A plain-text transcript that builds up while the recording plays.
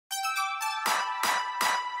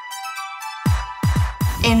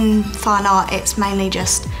In fine art, it's mainly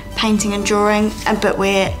just painting and drawing, but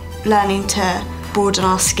we're learning to broaden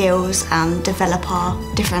our skills and develop our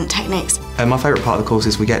different techniques. My favourite part of the course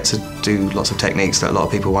is we get to do lots of techniques that a lot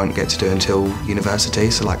of people won't get to do until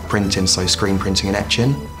university, so like printing, so screen printing and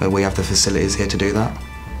etching, and we have the facilities here to do that.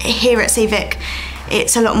 Here at Seevic,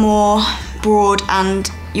 it's a lot more broad and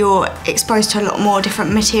you're exposed to a lot more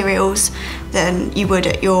different materials than you would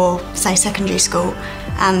at your, say, secondary school.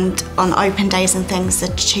 And on open days and things, the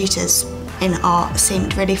tutors in art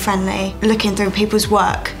seemed really friendly. Looking through people's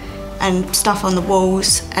work and stuff on the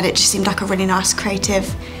walls, and it just seemed like a really nice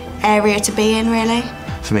creative area to be in, really.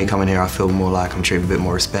 For me, coming here, I feel more like I'm treated with a bit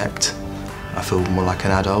more respect. I feel more like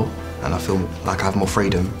an adult, and I feel like I have more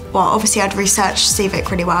freedom. Well, obviously I'd researched Seevic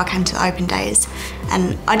really well. I came to the open days,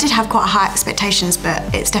 and I did have quite high expectations,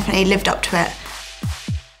 but it's definitely lived up to it.